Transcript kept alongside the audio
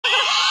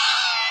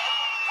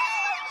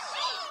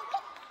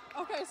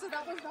Okay, so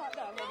that was not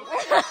done.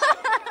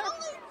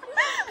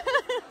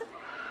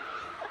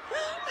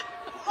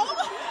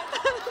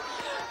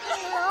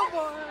 Oh,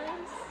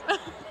 boys.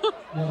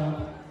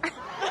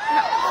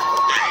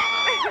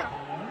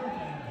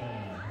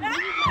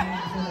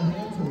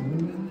 To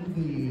ruin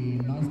the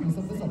niceness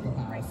of this opera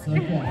house.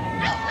 Okay.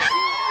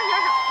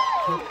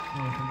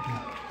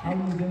 How are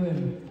you doing?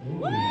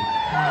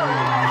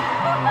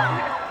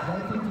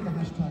 Welcome to the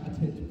hashtag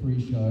tit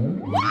pre-show.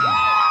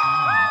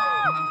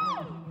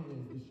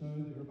 The show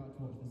that you're about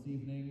to watch this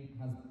evening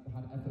has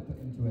had effort put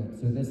into it,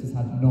 so this has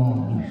had none.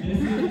 This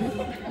is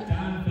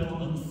Dan Phil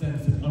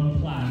uncensored,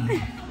 unplanned.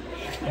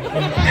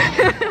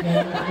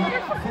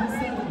 Someone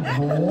said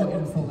war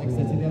in Salt Lake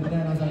City the other day,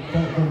 and I was like,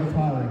 don't go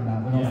retiring that.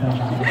 We're not saying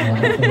that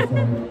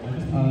anymore. I'm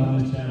so sorry. I just put on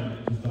the chair and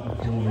it just started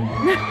falling.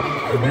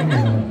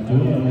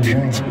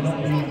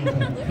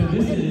 So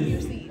this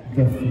is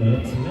the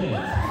flit. Flit.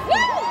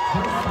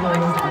 This was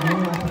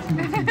your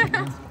opportunity to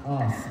ask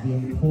us the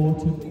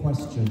important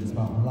questions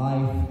about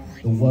life,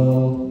 the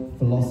world,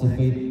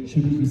 philosophy.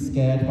 Should we be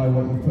scared by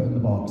what you put in the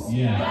box?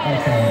 Yeah.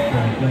 Okay,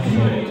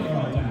 great.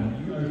 Alright, Dan,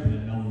 you open it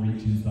and I'll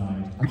reach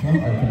inside. I can't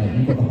open it,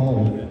 you've got the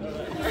hole.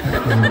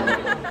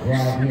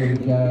 Right, here we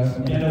go.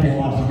 Get a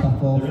water.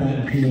 Couple,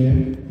 thank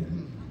you.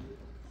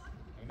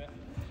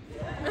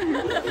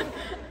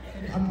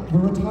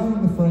 We're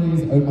retiring the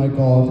phrase, oh my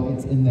god,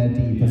 it's in there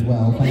deep as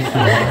well. Thank you.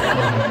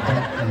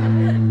 Thank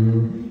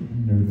you.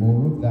 No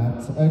more of that.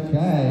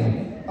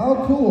 Okay. Oh,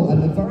 cool.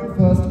 And the very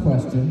first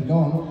question, go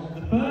on.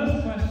 The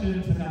first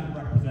question to kind of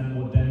represent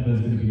what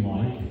Denver's going to be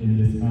like in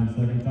this kind of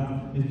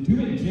circumstance is, do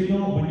it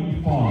jiggle when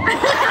you fart?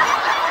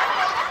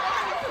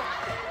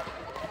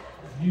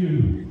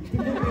 You.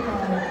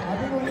 I've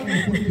been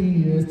waiting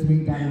 15 years to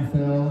meet Dan and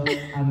Phil,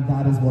 and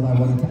that is what I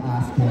wanted to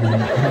ask him.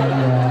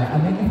 I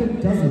mean, if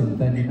it doesn't,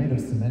 then you're made of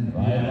cement,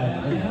 right?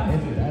 Yeah. Like,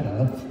 it's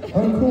better.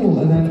 Oh, cool.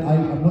 And then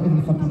I'm not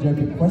even fucking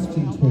joking.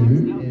 Question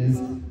 2 is,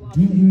 do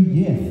you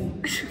yiff?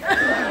 I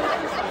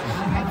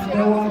have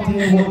no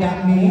idea what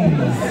that means.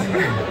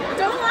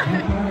 Don't lie.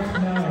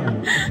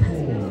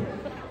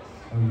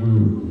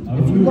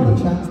 If you got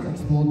a chance to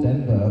explore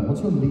Denver,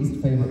 what's your least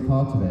favourite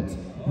part of it?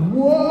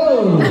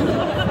 Whoa! Phil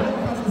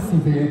has a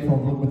severe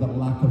problem with the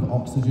lack of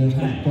oxygen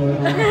going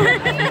on.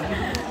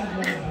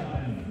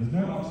 There's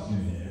no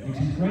oxygen here, which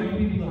is great for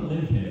people that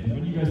live here, because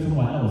when you go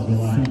somewhere else, you're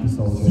like Super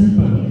soldier.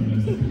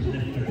 superhumans that can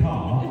lift a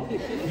car.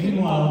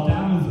 Meanwhile,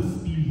 Dan was at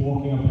speed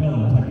walking uphill,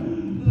 and I was like,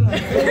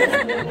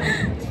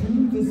 to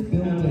this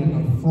building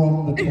from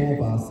the tour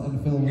bus, and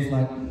Phil was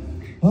like,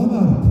 I'm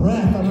out of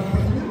breath. I'm like,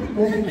 we've been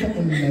walking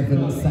for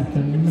 11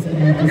 seconds, and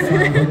you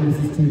decided this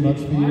is too much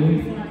for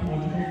you.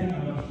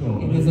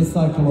 It is a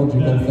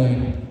psychological thing.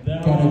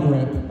 Get a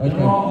grip. Okay.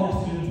 There are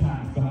oxygen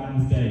tanks behind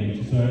the stage,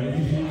 so if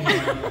you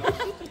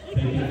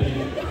take a big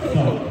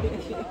suck,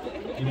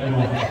 you know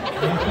what? My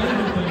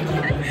favourite thing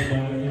about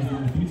Denver is the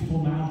beautiful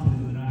mountains in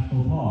the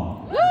national park.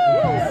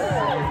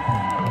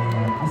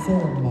 I saw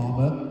a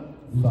marmot.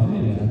 But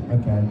yeah,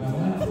 okay.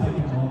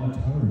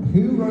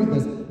 Who wrote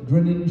this?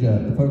 Greninja,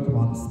 the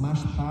Pokemon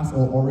Smash Pass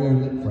or Oreo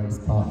Lip Race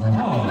partner? Oh,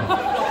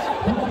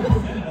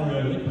 100%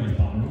 Oreo Lip Race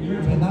partner. I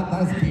mean,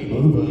 that's game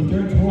over. You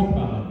don't talk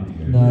about that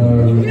video. No.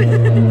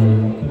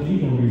 For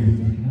legal reasons,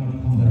 we can have a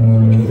comment. No,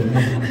 it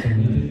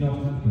did not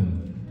happen.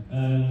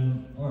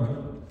 Alright.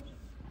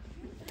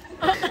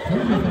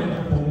 Who's your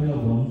favourite Formula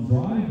 1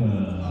 driver?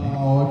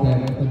 Oh, okay,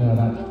 I know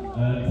that.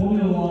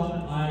 Formula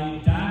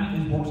 1, Dan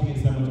is watching it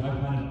so much, I've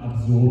kind of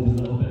absorbed a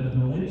little bit of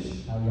knowledge.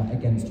 Oh, yeah,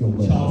 against your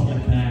will. Charles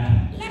Leclerc.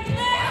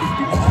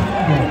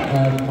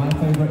 Yeah, my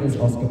favourite is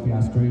Oscar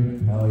Piastri.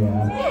 Hell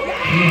yeah.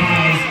 He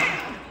has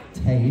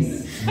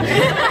taste.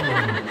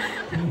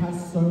 He has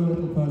so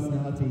little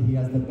personality, he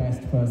has the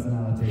best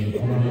personality.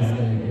 And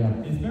honestly,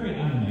 yeah. It's very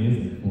anime,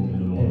 isn't it,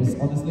 Formula 1? It is,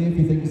 honestly, if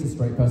you think it's a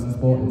straight person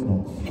sport, it's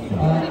not.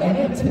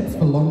 Any tips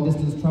for long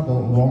distance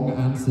travel? Wrong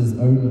answers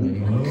only.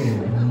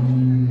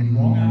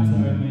 Wrong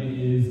answer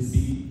only is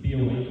be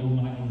awake all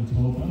night on the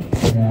tour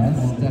bus.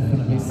 Yes,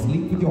 definitely.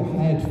 Sleep with your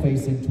head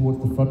facing towards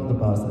the front of the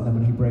bus, and then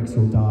when he breaks,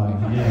 you'll die.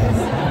 Yes.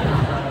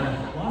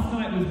 Last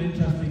night was an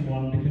interesting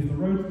one because the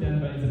road to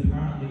Denver is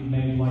apparently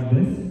made like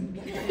this.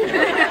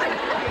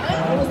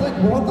 I was like,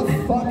 what the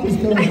fuck is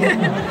going on? I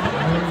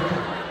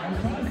was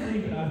trying to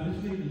sleep and I was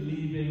literally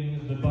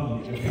leaving the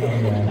bunk.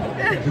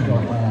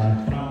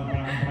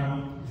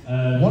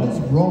 What is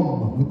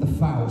wrong with the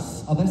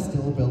Faust? Are there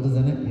still builders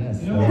in it?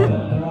 Yes. You know what?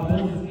 There are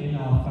builders in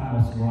our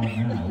Faust right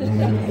now.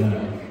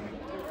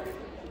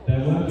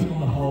 They're working on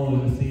the hole in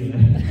the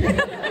ceiling.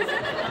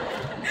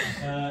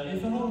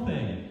 It's the whole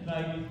thing.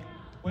 Like,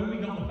 when we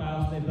got the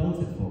Faust, they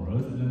built it for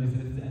us, and then they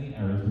said, if there's any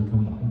errors, we'll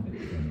come back and fix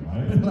them,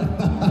 right?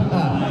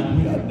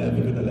 We are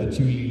never going to let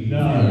you leave. No,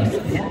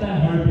 what they're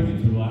hoping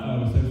is we're like, oh,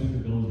 so super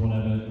builds,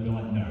 whatever, and we're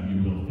like, no, you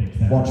will fix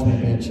it. Watch me,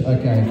 bitch.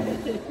 Okay.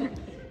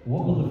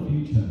 What will the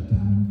future of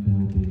Dan and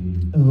Phil be?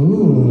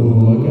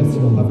 Ooh, I guess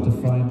you'll have to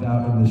find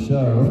out in the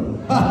show.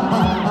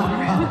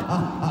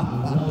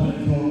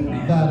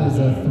 That is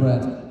a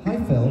threat. Hi,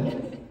 Phil.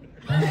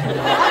 I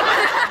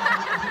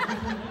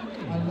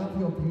love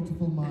your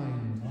beautiful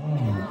mind.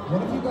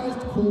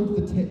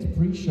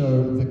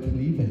 pre-show the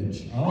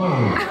cleavage. Oh.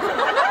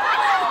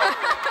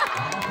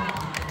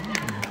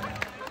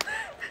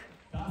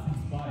 That's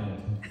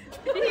inspired.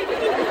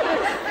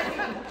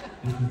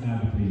 This is now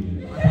the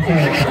cleavage.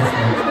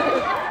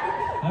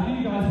 Have you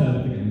guys heard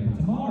of the game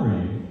Katamari?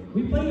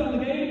 We played it on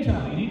the game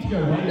channel. You need to go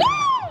away. Oh,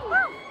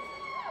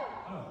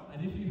 and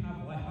if you have,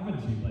 why haven't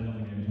you played on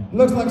the game channel?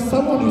 Looks like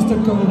someone needs to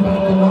go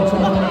back and watch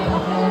out.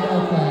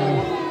 Okay.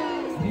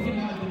 I think it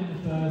might have been the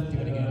first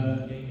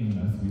gaming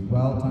last week.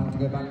 Well, time to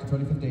go back to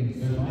 2015.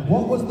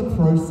 What was the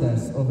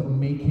process of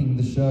making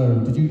the show?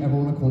 Did you ever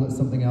want to call it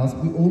something else?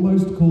 We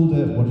almost called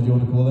it, what did you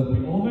want to call it?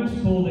 We almost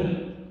called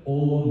it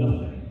All or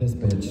Nothing. This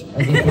bitch.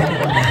 As a I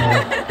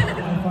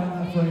find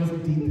that phrase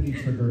deeply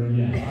triggering.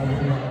 Yeah. I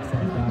would not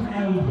accept that.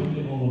 I was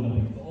really All or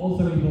Nothing. But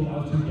also, we thought that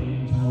was too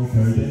gaming channel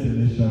coded, and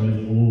this show is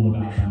all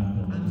about fan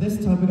film. And this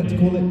time we got to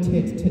call it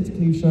Tit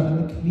Cleave Show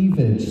and the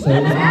Cleavage. So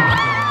it was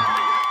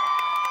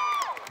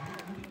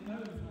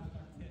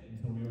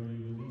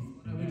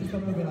we just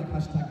thought it would be like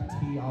hashtag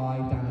TI,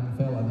 Dan and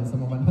Phil, and then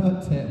someone went,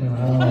 tit, and we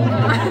went, oh,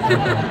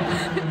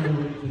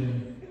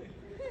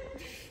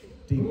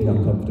 deeply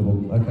uncomfortable.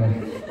 Okay.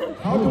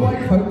 How do I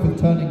cope with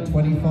turning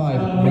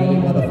 25? Really,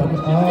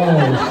 motherfuckers? Oh,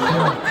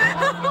 shit.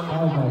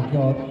 Oh my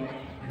god.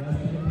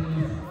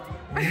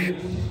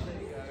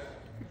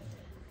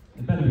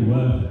 It better be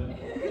worth it.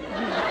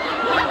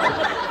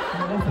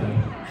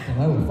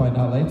 I will find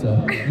out later.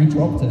 You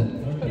dropped it.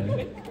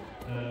 Okay.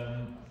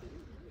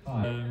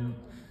 Hi.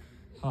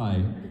 Hi.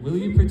 Will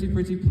you pretty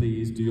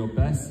please do your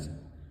best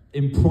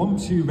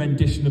impromptu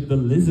rendition of the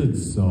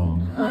Lizards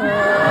song? If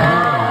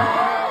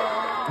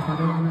I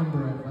don't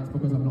remember it, that's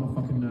because I'm not a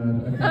fucking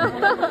nerd. Okay.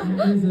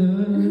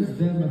 Lizards,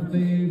 they're my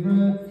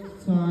favorite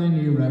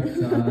tiny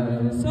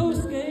reptiles. So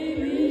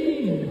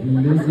scaly.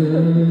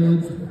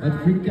 Lizards, I'd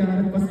freak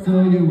out if I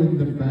saw you in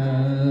the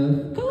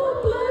bath.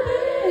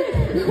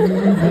 Cold-blooded.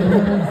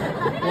 Lizards.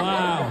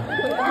 Wow.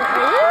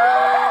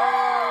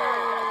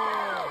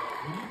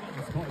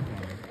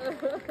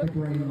 The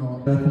brain rot.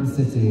 Gotham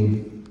City.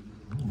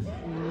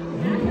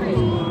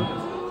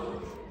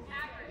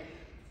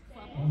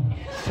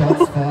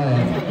 Shots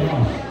fired.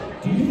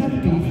 Do you have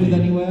beef with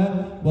anywhere?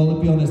 Well, to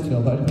be honest,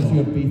 Phil, the only place you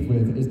have beef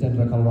with is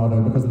Denver,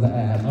 Colorado because of the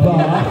air. But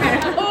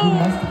you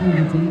must be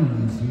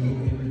redeemed. You will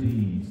be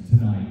redeemed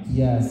tonight.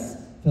 Yes.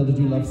 Phil, did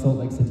you love Salt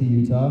Lake City,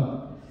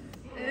 Utah?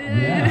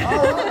 Yeah.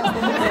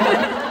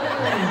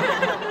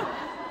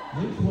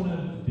 Which one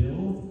of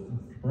Bill's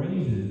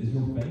phrases is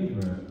your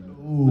favorite?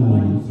 Ooh. I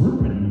like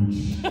Zurpinooch.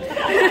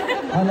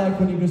 I like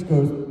when he just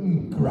goes,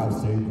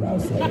 grousey,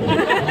 grousey. I'm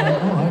like,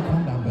 alright,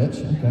 calm down, bitch.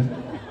 Okay.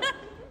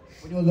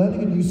 When you're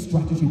learning a new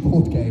strategy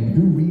board game,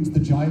 who reads the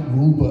giant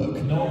rule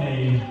book? Not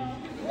me.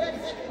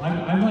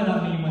 I'm like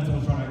that meme when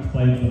someone's trying to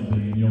explain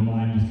something and your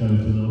mind just goes to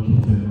a little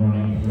kitten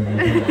running through.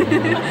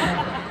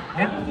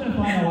 I'm just going to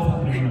find out what's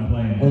happening when I'm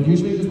playing it. Well,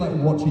 usually just like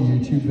watch a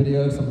YouTube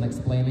video of someone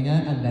explaining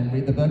it and then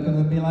read the book and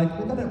then be like,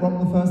 we got it wrong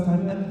the first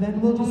time and then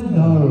we'll just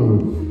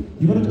know.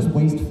 You gotta just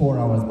waste 4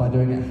 hours by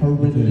doing it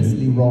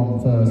horrendously wrong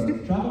first.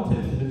 Travel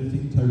tips for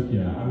visiting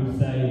Tokyo. I would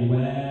say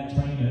wear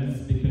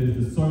trainers because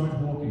there's so much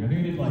walking. I think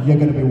I did like You're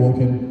gonna be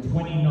walking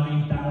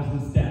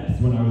 29,000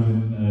 steps when I was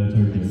in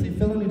Tokyo. See,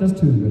 Phil only does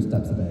 200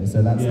 steps a day,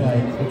 so that's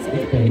like, it's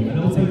big, And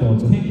it's also,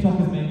 important. TikTok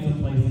has made some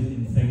places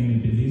insanely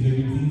busy, so if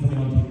you've seen something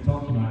on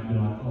TikTok, you might be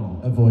like, oh.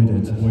 Avoid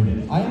it. Avoid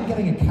it. I am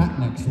getting a cat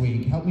next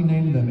week. Help me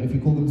name them. If you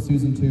call them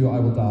Susan 2, I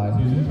will die.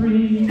 Susan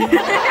 3.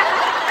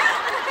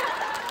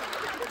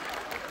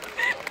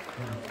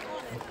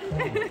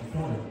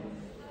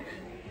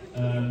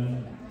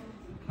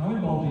 How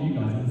involved are you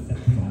guys in the set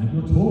design of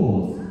your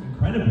tours?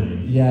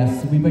 Incredibly.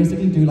 Yes, we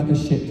basically do like a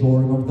shit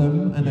drawing of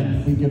them, and then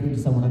Yes. we give them to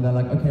someone, and they're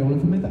like, okay, well,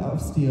 if we made that out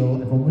of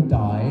steel, everyone would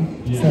die.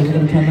 Yeah. So we're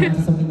going to turn that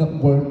into something that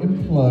won't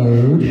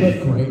implode,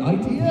 but great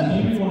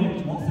idea. Maybe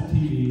wanted lots of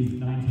TVs,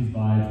 90s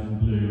vibes, and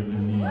blue,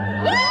 and neon.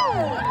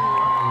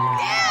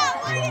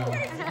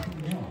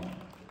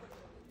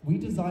 We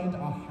designed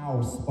our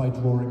house by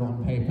drawing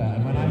on paper,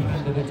 and when I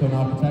handed it to an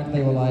architect,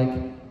 they were like,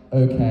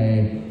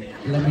 okay,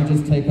 let me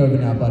just take over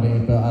now, buddy,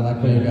 but I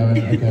like where you're going,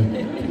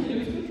 okay.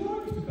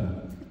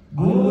 I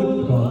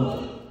would go.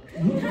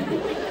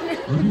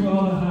 Would you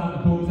rather have a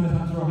corgi-sized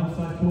hamster or a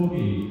hunter-sized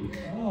corgi?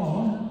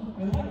 Oh, I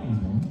like these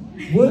ones.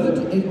 Would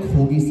a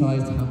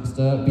corgi-sized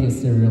hamster be a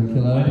serial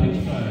killer? I think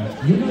so.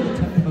 You know the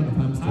temperament of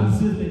hamsters.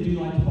 Hamsters, they do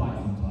like to bite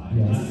sometimes.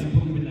 Yes. And they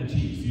put you in their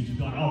cheeks, so you just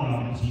be like, oh, no,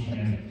 I'm cheek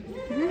again.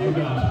 Oh,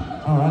 God.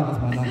 Alright, that's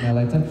my nightmare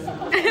later.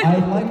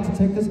 I'd like to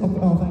take this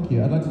thank you.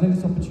 I'd like to take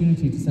this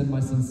opportunity to send my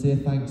sincere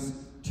thanks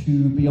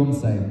to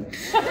Beyonce.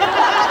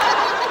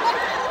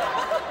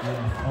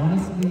 Yes.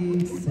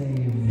 Honestly,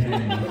 same.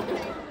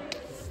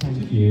 Thank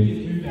Which you. of you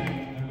is Udang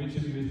and which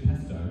of you is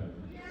Pesto?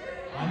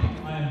 I think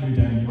I am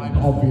Udang. I'm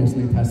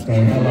obviously Pesto.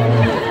 Hello.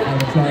 I'm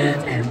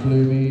giant, I'm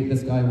gloomy.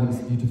 This guy wants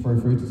you to throw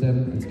fruit at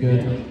him. It's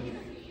good.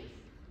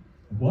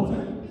 What?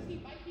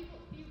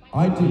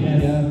 I do,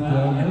 Yes. yeah.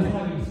 I also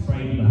like being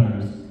sprayed with the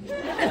hose.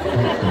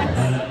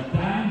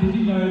 Dan, did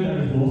you know there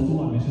is law school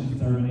admissions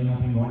ceremony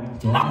happening right next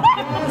door? Yes,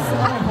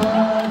 I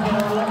heard there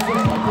are lots of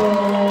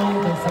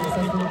people. There's some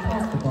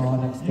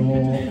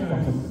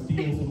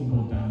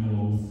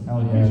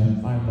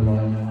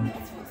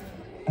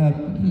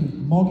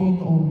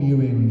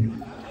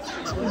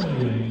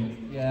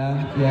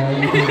Yeah,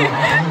 you do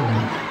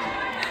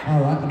that.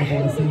 Alright, I'm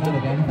going to see that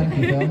again. Thank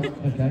you, Phil.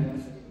 Okay.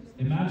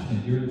 Imagine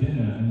it, you're at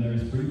dinner and there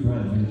is free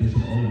bread with a dish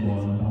of olive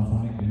oil and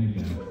balsamic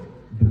vinegar.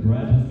 The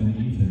bread has been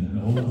eaten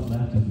and all that's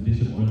left is a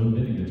dish of oil and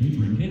vinegar. Do you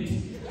drink it?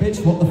 Bitch,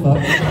 what the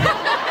fuck?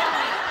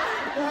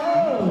 No!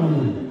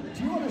 Do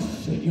you want to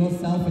shit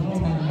yourself in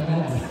 10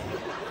 minutes?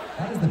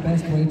 That is the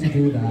best way to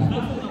do that.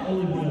 That's what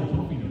olive oil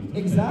coffee does.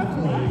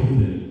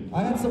 Exactly.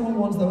 I had someone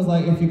once that was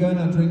like, if you're going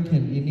out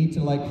drinking, you need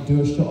to like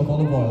do a shot of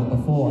olive oil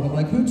before. And I'm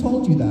like, who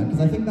told you that?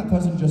 Because I think that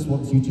person just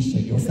wants you to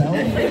shit yourself.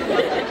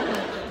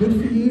 Good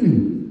for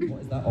you. What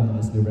is that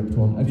ominously ripped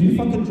one? Have you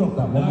fucking dropped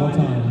that one more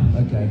time?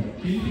 Okay.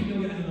 Do you think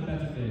you'll get another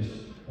better fish?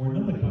 Or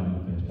another kind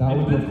of fish? That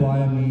would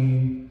require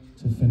me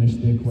to finish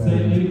the So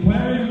aquarium. the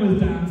aquarium was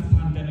Dan's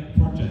pandemic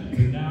project,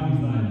 and now he's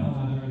like, oh, I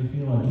don't really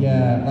feel like it.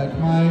 Yeah, like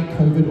my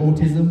COVID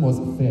autism was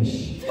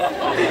fish.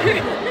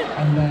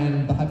 And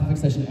then the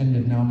hyperfixation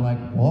ended, now I'm like,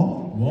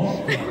 what? What?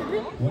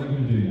 What are you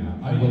going to do now?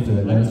 I will do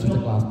it, there's just a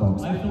glass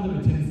box. I filled it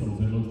with tinsel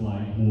so it looks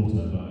like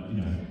water, but you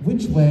know.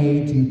 Which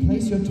way do you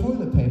place your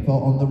toilet paper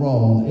on the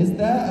roll? Is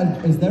there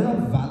a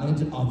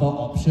valid other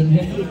option?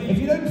 If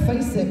you don't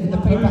face it with the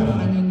paper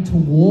hanging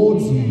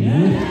towards you,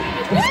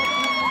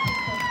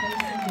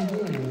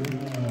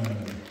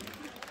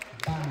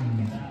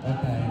 bang.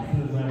 Okay.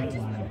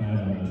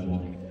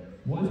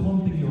 What is one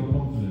thing you're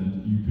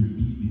confident you could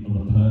beat the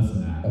other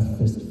person at? A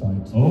fist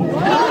fight. Oh! If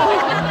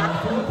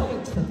you put a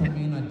trip on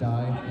me and I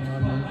die, you know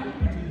what I mean?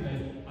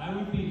 I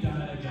would beat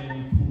Dan at a game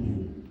of pool.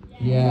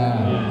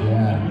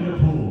 Yeah. I'm in a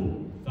pool.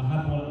 So I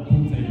had one at the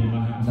pool table in my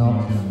house. No.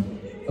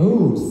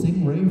 Oh, sing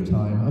rave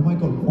time. Oh my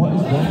god, what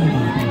is wrong with you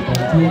people?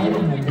 Do I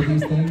remember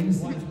these things?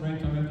 What is rave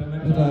time?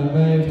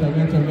 Rave time,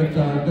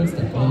 don't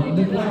step on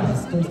the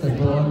glass, don't step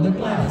on the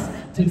glass.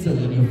 Tinsel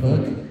in your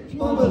foot,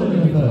 bubble in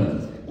your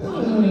foot.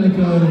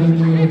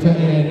 To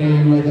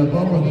any with a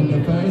bubble in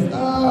your face.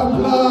 Oh,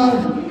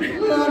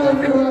 blood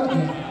everywhere.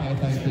 Okay,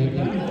 thank you.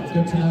 Yeah, it's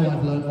good to know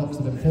I've learned lots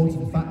of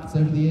important facts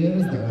over the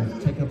years that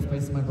have taken up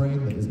space in my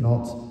brain that is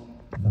not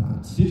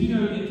that. Did you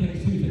know It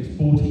Takes Two takes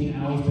 14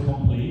 hours to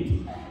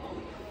complete?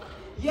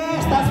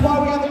 Yes, that's why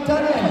we haven't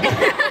done it.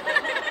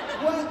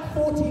 What?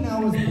 14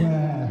 hours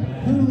where?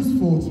 Who's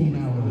 14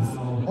 hours?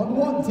 On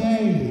what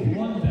day?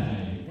 One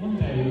day we will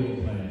play it.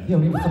 Yeah,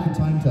 we need a fucking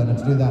time turner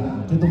to do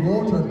that. Did the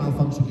wardrobe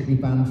malfunction get you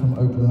banned from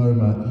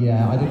Oklahoma?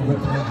 Yeah, I did rip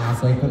my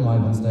ass open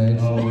live on stage.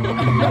 Oh, you're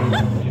not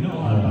allowed to do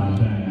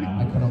now.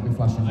 I cannot be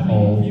flashing I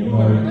whole. mean, you were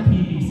wearing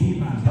PVC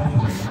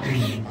pants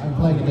yesterday. I'm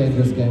playing a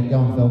dangerous game. Go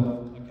on, Phil.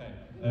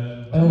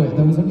 Okay. Oh wait,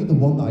 there was only the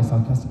one that I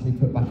sarcastically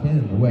put back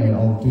in. Wait,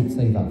 I'll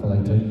save that for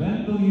later.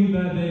 When will you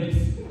wear this?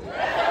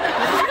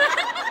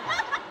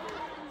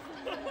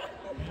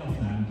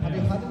 Have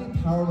you had any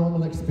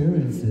paranormal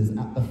experiences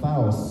at the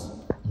Faust?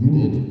 You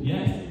did.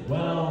 Yes,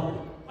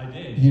 well, I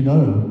did. You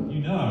know. You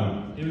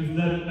know, it was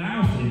the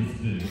mouse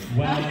incident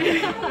where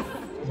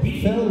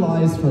Phil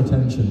lies for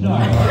attention. No.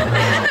 The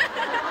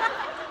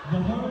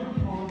home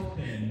card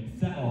thing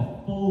set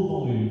off full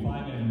volume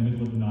 5 a.m. in the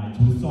middle of the night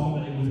to a song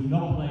that it was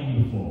not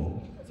playing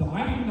before. So I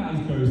think that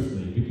is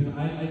ghostly because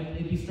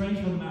it'd be strange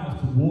for a mouse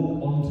to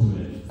walk onto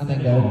it and then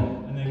go.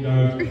 And then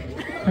go,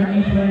 can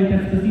you play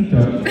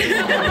Despacito?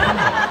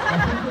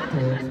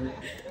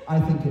 I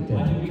think it did. I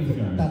think it was a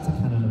ghost. That's a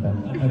canon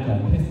event. Okay.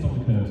 Pissed on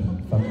the curtain.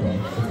 Fuck yeah.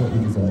 That's what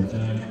you deserve.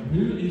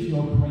 Who is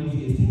your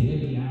craziest hear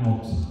me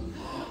out?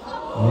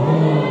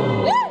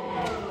 Oh.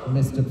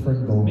 Mr.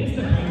 Pringle.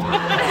 Mr. Pringle.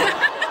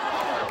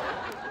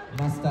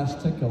 Mustache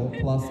tickle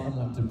plus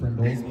unlimited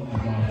Pringles. Oh my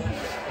god. I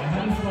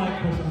had a slight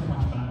crush on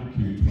Crash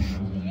Bandicoot when I was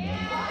younger.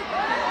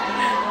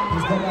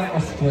 He's got that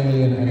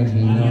Australian energy,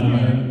 you know what I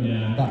mean?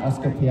 Yeah. That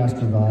Oscar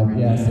Piastri vibe,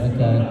 yes,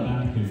 okay.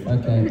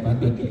 Okay,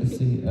 Bandicoot,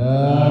 see.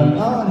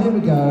 Oh, and here we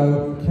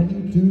go. Can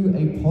you do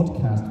a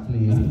podcast,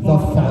 please? The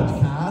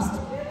podcast?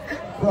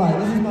 Right,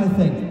 this is my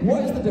thing.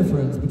 What is the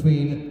difference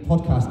between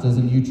podcasters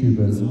and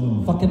YouTubers?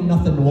 Fucking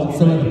nothing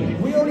whatsoever.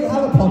 We already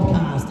have a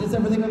podcast. It's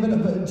everything of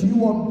it. But do you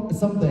want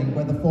something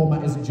where the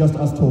format is just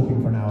us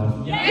talking for an hour?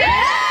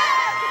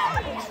 Yeah!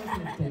 A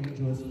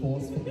dangerous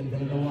force for evil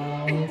in the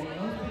world.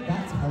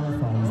 That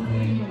terrifies me.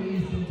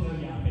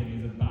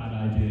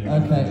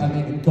 Okay, I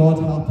mean, God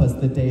help us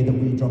the day that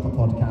we drop a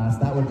podcast.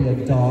 That would be a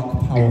dark,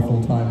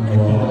 powerful time in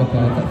the world.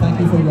 Okay, but thank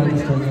you for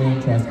registering your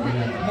interest.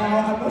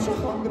 Now, I'm not sure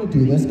how I'm going to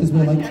do this because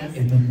we're like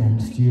in the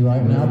monster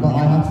right now, but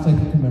I have to take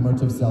a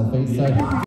commemorative selfie. So.